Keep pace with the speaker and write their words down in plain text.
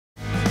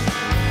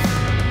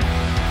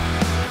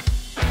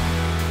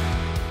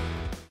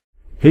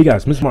Hey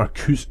guys, Mr.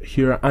 Marcus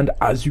here, and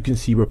as you can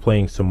see we're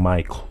playing some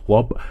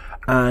MyClub,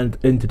 and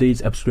in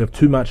today's episode we have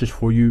two matches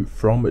for you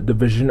from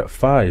Division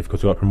 5,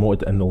 because we got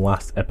promoted in the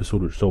last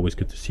episode, which is always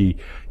good to see,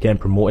 getting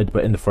promoted.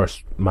 But in the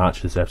first match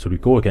of this episode we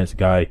go against a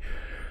guy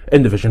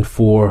in Division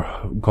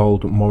 4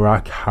 called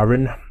Morak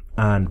Harin,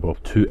 and well,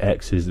 two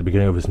X's at the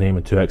beginning of his name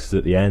and two X's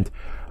at the end.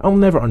 I'll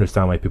never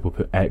understand why people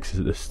put X's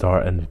at the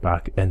start and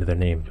back end of their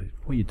name.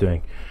 What are you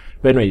doing?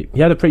 But anyway, he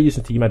had a pretty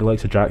decent team. He had the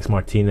likes of Jax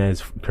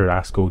Martinez,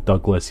 Carrasco,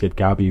 Douglas, he had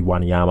Gabi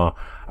Wanyama,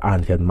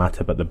 and he had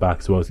Matip at the back,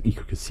 as well as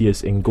Iker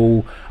Casillas in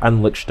goal,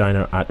 and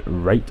Lichtsteiner at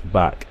right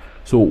back.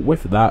 So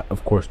with that,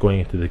 of course, going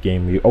into the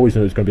game, we always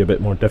knew it was going to be a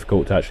bit more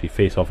difficult to actually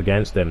face off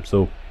against them.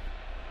 So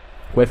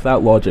with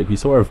that logic, we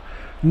sort of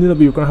knew that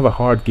we were going to have a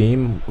hard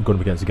game. We're going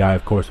up against a guy,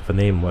 of course, with a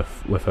name,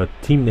 with a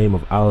team name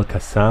of Al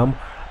Qassam.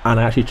 And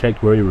I actually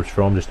checked where he was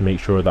from just to make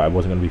sure that I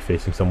wasn't going to be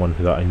facing someone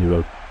that I knew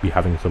I'd be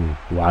having some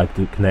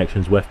lagged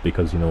connections with,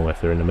 because, you know,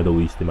 if they're in the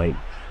Middle East, they're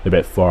a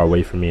bit far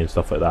away from me and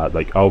stuff like that.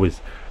 Like,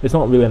 always, it's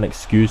not really an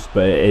excuse,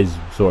 but it is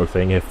sort of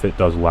thing. If it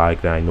does lag,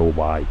 then I know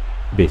why,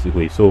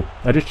 basically. So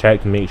I just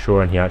checked to make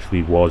sure, and he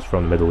actually was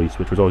from the Middle East,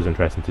 which was always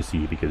interesting to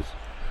see, because,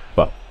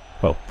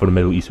 well, for the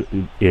Middle East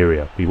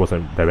area. He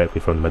wasn't directly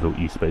from the Middle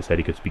East, but he said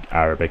he could speak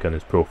Arabic on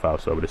his profile,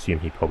 so I would assume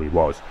he probably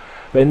was.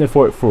 But in the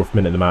 44th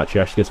minute of the match, he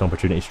actually gets an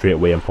opportunity straight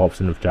away and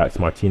pops in with Jax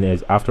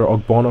Martinez after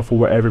Ogbonna, for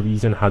whatever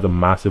reason, has a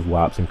massive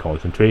lapse in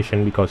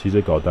concentration because he's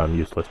a goddamn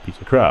useless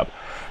piece of crap.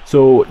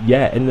 So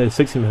yeah, in the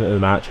 60th minute of the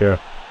match here,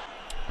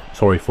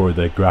 sorry for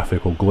the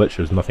graphical glitch,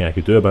 there's nothing I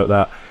could do about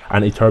that,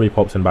 and Iturbi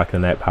pops in back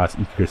in the net past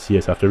Iker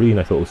Casillas after a really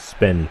nice little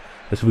spin.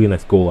 It's a really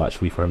nice goal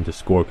actually for him to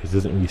score, because he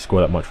doesn't really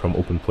score that much from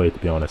open play, to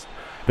be honest.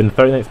 But in the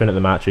 39th minute of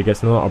the match, he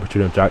gets another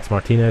opportunity of Jax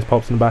Martinez,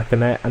 pops in the back of the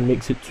net and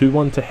makes it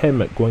 2-1 to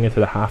him going into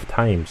the half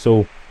time.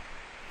 So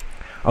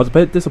I was a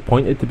bit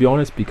disappointed, to be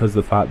honest, because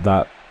of the fact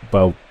that,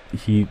 well,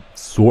 he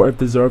sort of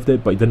deserved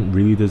it, but he didn't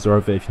really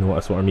deserve it, if you know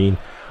what I mean.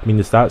 I mean,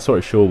 the stats sort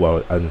of show,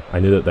 well, and I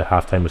knew that the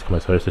half time was coming,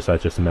 so I just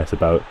decided just to mess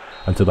about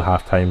until the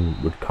half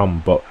time would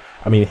come. But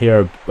I mean,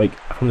 here, like,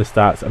 from the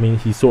stats, I mean,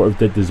 he sort of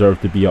did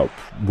deserve to be up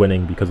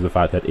winning because of the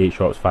fact that 8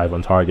 shots, 5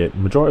 on target. The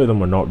majority of them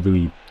were not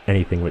really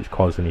anything which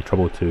caused any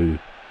trouble to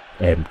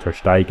Ter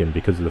Stegen,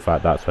 because of the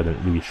fact that, so I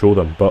didn't really show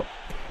them. But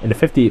in the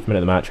 58th minute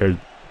of the match here,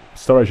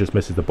 Sturridge just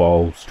misses the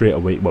ball straight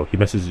away. Well, he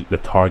misses the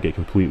target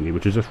completely,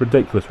 which is just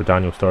ridiculous for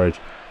Daniel Sturridge.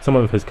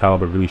 Someone of his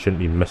caliber really shouldn't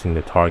be missing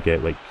the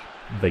target like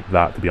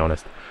that, to be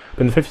honest.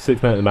 But in the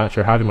 56th minute of the match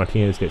here, Javi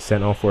Martinez gets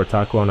sent off for a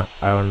tackle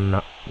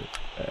on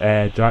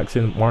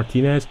Jackson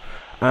Martinez,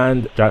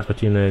 and Jax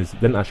Martinez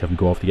didn't actually have to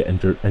go off to get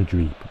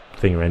injury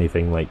thing or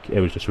anything. Like, it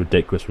was just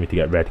ridiculous for me to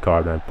get a red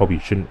card, and I probably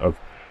shouldn't have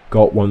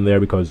got one there,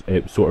 because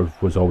it sort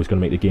of was always going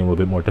to make the game a little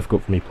bit more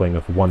difficult for me playing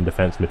with one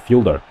defence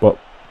midfielder. But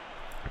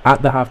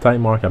at the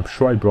half-time mark, I'm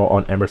sure I brought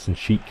on Emerson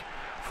Sheik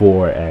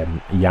for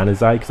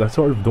Januzaj, because I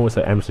sort of noticed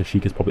that Emerson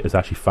Sheik is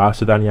actually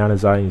faster than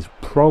Januzaj. He's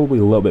probably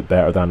a little bit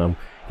better than him.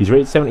 He's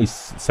rated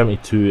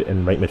 72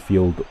 in right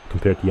midfield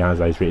compared to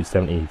Januzaj's rated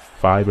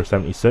 75 or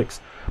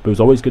 76. But it was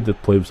always good to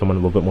play with someone a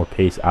little bit more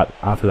pace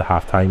after the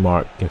half-time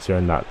mark,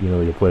 considering that, you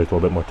know, your player's a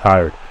little bit more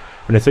tired.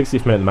 In the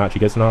 60th minute of the match, he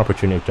gets an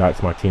opportunity of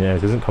Jax Martinez.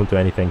 It doesn't come to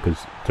anything,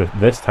 because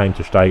this time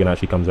Ter Stegen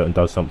actually comes out and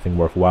does something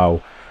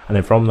worthwhile. And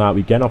then from that,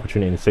 we get an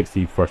opportunity in the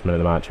 61st minute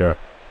of the match here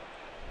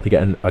to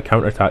get a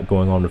counter-attack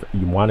going on with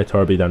Yoane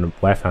Iturbi down the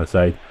left-hand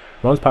side.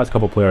 Runs past a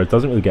couple of players,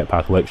 doesn't really get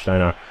past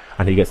Lichtsteiner,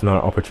 and he gets another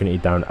opportunity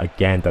down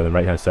the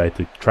right-hand side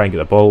to try and get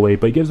the ball away.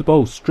 But he gives the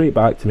ball straight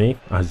back to me,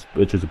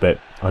 which is a bit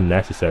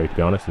unnecessary, to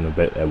be honest, and a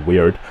bit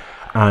weird.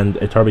 And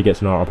Iturbi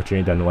gets another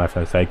opportunity down the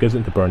left-hand side, gives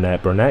it to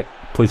Burnett. Burnett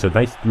plays a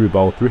nice through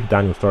ball through to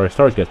Daniel Sturridge.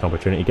 Sturridge gets an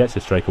opportunity, gets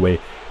his strike away,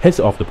 hits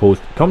it off the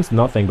post, comes to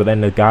nothing, but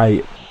then the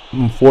guy,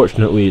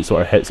 unfortunately,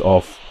 sort of hits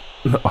off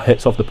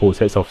the post,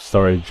 hits off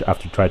Sturridge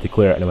after he tried to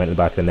clear it, and it went in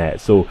the back of the net.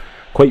 So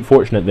quite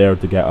fortunate there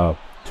to get a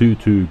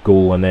 2-2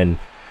 goal, and then,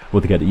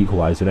 well, to get the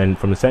equaliser. And then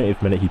from the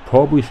 70th minute, he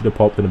probably should have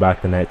popped in the back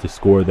of the net to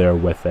score there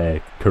with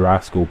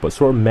Carrasco, but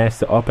sort of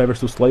messed it up ever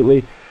so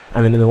slightly.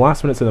 And then in the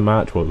last minutes of the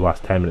match, well, the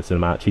last 10 minutes of the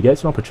match, he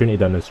gets an opportunity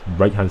down this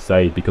right-hand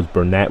side because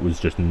Burnett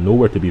was just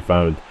nowhere to be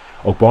found.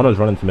 Ogbonna's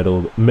running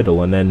to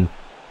middle, and then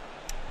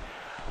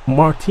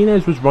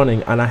Martinez was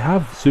running, and I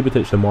have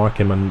Subotic to mark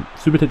him, and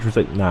Subotic was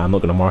like, nah, I'm not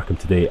going to mark him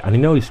today. And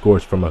he nearly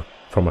scores from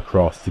a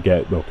cross to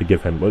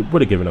give him, well,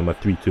 would have given him a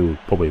 3-2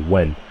 probably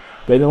win.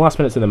 But in the last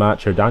minutes of the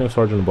match here, Daniel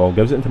Sturridge on the ball,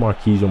 gives it into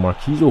Marquinhos.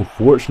 Marquinhos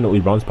fortunately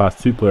runs past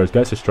two players,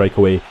 gets a strike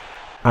away,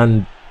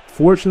 and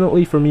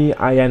fortunately for me,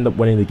 I end up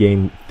winning the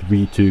game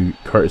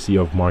 3-2, courtesy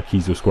of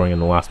Marquinhos scoring in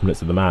the last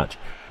minutes of the match.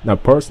 Now,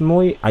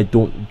 personally, I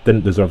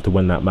didn't deserve to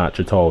win that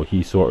match at all.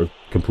 He sort of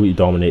completely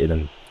dominated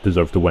and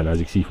deserved to win, as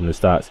you can see from the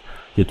stats.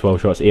 He had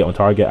 12 shots, 8 on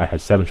target. I had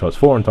 7 shots,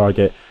 4 on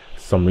target. For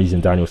some reason,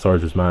 Daniel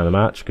Sturridge was man of the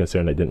match,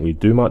 considering I didn't really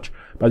do much.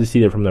 But as you see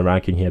there from the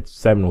ranking, he had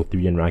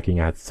 703 in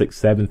ranking. I had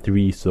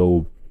 673,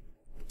 so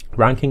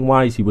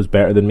ranking-wise, he was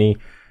better than me.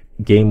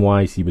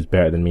 Game-wise, he was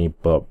better than me,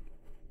 but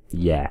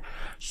yeah.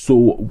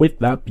 So with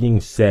that being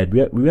said,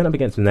 we went up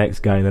against the next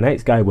guy, and the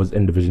next guy was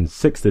in Division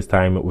 6 this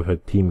time with a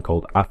team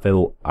called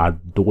Afil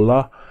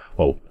Adola.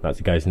 Well, that's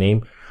the guy's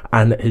name.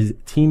 And his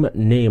team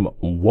name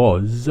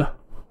was,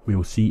 we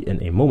will see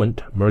in a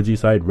moment,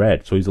 Merseyside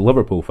Red. So he's a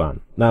Liverpool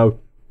fan. Now,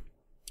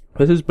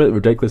 this is a bit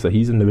ridiculous that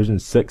he's in Division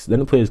 6.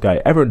 Didn't play this guy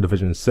ever in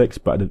Division 6,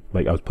 but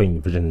I was playing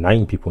Division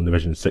 9 people in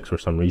Division 6 for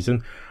some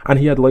reason. And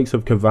he had likes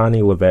of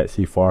Cavani,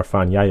 Lavezzi,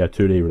 Farfan, Yaya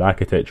Toure,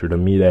 Rakitic,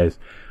 Ramirez,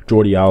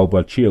 Jordi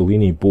Alba,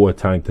 Chiellini,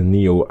 Boateng,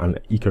 Danilo, and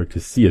Iker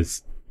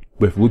Casillas,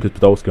 with Lucas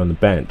Podolski on the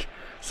bench.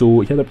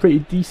 So he had a pretty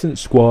decent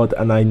squad,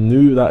 and I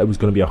knew that it was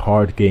going to be a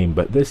hard game,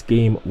 but this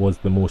game was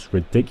the most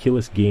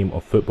ridiculous game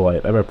of football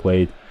I've ever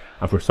played.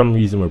 And for some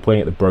reason we're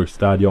playing at the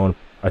Bergstadion,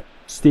 a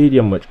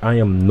stadium which I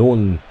am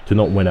known to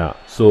not win at.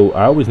 So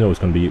I always know it's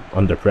going to be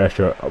under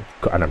pressure,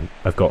 and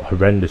I've got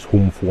horrendous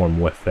home form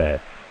with the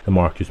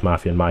Marcus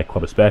Mafia and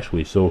MyClub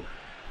especially, so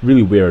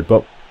really weird.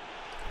 But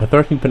the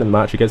 13th minute of the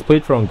match, it gets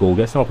played for on goal,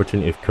 gets an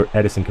opportunity of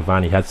Edison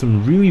Cavani. He had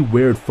some really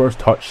weird first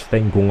touch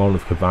thing going on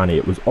with Cavani.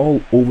 It was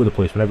all over the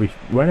place.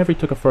 Whenever he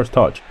took a first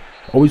touch,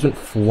 always went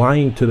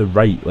flying to the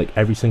right, like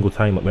every single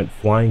time. It went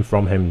flying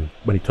from him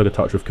when he took a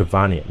touch with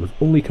Cavani. It was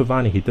only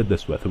Cavani he did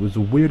this with. It was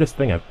the weirdest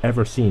thing I've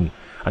ever seen,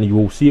 and you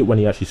will see it when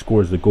he actually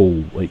scores the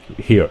goal, like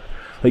here.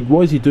 Like,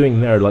 what is he doing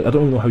there? Like, I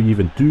don't even know how you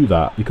even do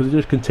that, because he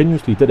just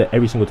continuously did it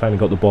every single time he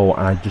got the ball,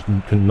 and I just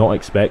could not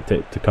expect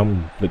it to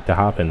come, like, to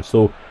happen.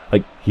 So,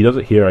 like, he does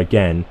it here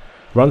again,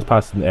 runs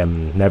past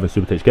Neven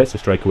Subotic, gets the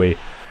strike away,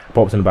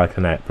 pops in the back of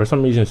the net. For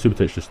some reason,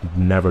 Subotic just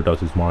never does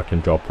his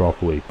marking job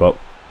properly, but,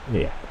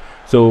 yeah.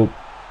 So,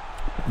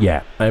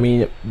 yeah, I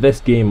mean,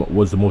 this game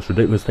was the most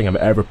ridiculous thing I've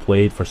ever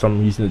played. For some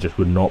reason, it just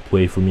would not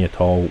play for me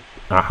at all.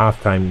 At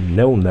halftime,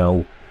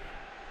 0-0,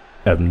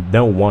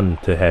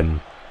 0-1 to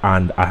him,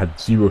 and I had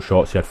 0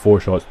 shots. He had 4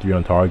 shots, 3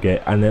 on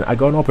target, and then I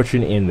got an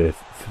opportunity in the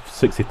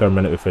 63rd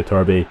minute with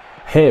Iturbe,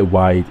 hit it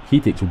wide. He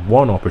takes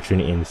one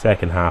opportunity in the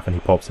second half, and he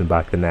pops in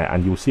back of the net,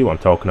 and you'll see what I'm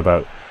talking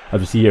about. As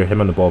we see here, him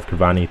on the ball with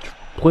Cavani,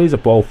 plays a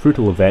ball through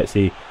to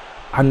Lavezzi,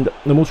 and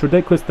the most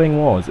ridiculous thing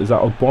is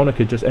that Ogbonna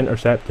could just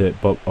intercept it,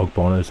 but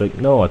Ogbonna is like,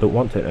 no, I don't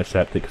want to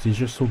intercept it, because he's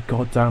just so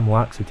goddamn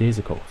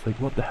lackadaisical. It's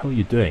like, what the hell are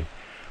you doing?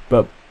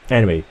 But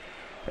anyway,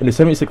 in the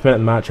 76th minute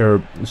of the match,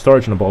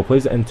 Sturridge on the ball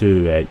plays it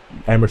into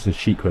Emerson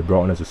Sheik, who had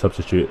brought in as a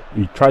substitute.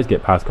 He tries to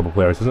get past a couple of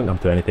players, doesn't come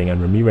to anything,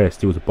 and Ramirez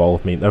steals the ball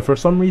with me. Now, for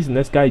some reason,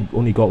 this guy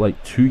only got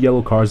like 2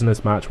 yellow cards in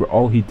this match, where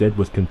all he did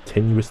was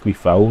continuously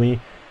foul me.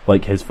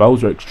 Like, his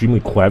fouls were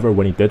extremely clever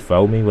when he did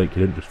foul me. Like,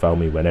 he didn't just foul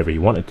me whenever he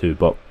wanted to,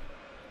 but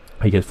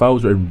like, his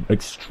fouls were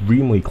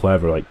extremely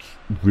clever, like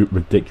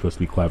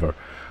ridiculously clever.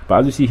 But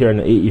as you see here in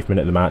the 80th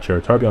minute of the match,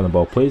 Turby on the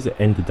ball plays it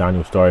into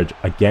Daniel Sturridge.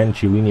 Again,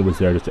 Chiellini was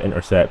there just to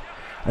intercept,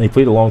 and he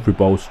played a long through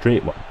ball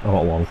straight, well,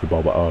 not a long through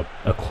ball, but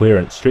a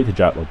clearance straight to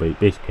Jack, well,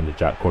 basically into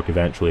Jack Cork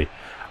eventually.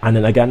 And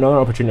then I get another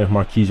opportunity with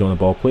Marquise on the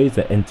ball, plays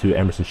it into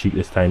Emerson Sheik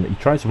this time. He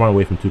tries to run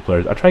away from 2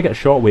 players. I try to get a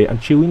shot away, and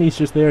Chiellini's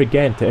just there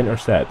again to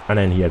intercept, and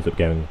then he ends up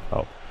getting,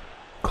 well,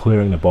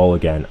 clearing the ball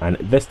again. And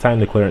this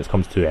time the clearance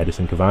comes to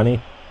Edison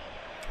Cavani,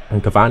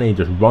 and Cavani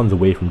just runs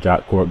away from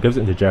Jack Cork, gives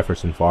it to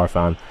Jefferson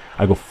Farfan.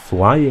 I go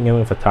flying in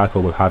with a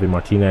tackle with Javi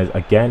Martinez.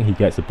 Again, he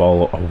gets the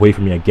ball away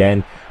from me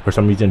again. For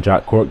some reason,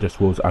 Jack Cork just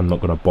goes, I'm not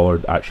going to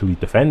bother actually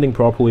defending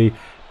properly.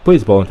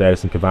 Plays the ball into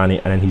Edison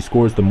Cavani, and then he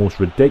scores the most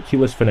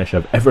ridiculous finish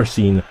I've ever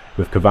seen,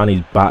 with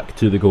Cavani's back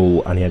to the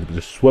goal, and he ends up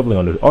just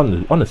swiveling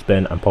on the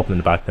spin and popping in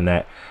the back of the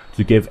net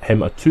to give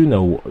him a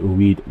 2-0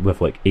 lead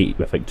with like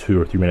 2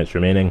 or 3 minutes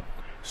remaining.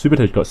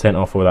 Subotic got sent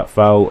off for that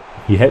foul.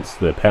 He hits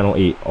the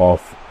penalty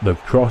off the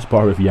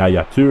crossbar with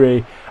Yaya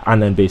Toure,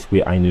 and then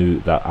basically I knew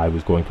that I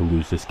was going to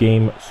lose this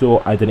game,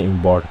 so I didn't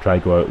even bother to try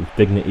to go out with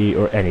dignity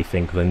or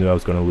anything, because I knew I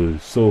was going to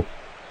lose. So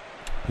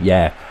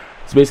yeah,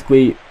 so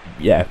basically,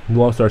 yeah, we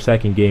lost our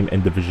second game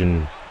in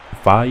Division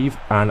 5,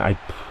 and I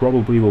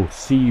probably will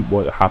see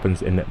what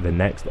happens in the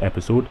next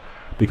episode,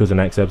 because the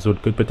next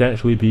episode could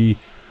potentially be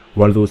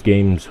one of those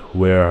games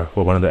where,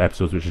 well, one of the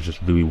episodes which is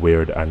just really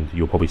weird, and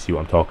you'll probably see what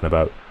I'm talking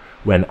about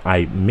when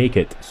I make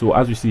it. So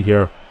as we see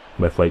here,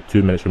 with like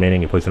 2 minutes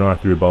remaining, he plays an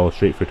through ball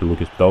straight through to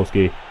Lucas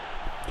Podolski.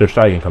 Ter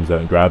Stegen comes out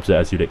and grabs it,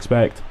 as you'd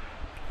expect,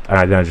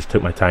 and then I just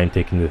took my time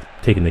taking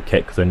the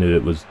kick, because I knew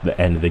it was the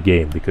end of the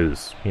game,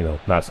 because, you know,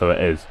 that's how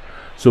it is.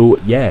 So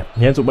yeah,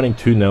 he ends up winning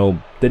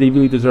 2-0. Did he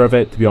really deserve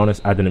it? To be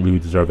honest, I didn't really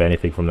deserve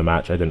anything from the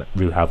match. I didn't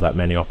really have that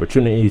many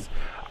opportunities,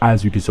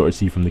 as you can sort of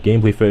see from the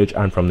gameplay footage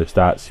and from the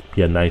stats.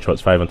 He had 9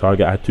 shots, 5 on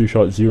target. I had 2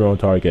 shots, 0 on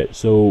target.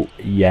 So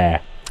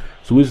yeah.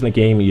 So losing the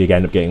game, you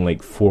end up getting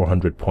like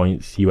 400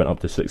 points. He went up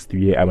to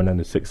 638, I went down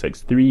to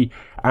 663,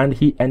 and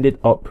he ended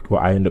up,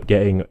 what I ended up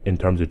getting in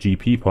terms of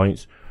GP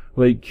points,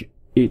 like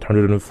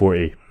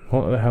 840.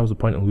 What the hell is the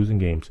point of losing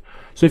games?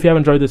 So if you have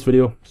enjoyed this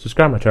video,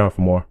 subscribe to my channel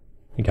for more,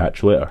 and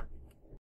catch you later.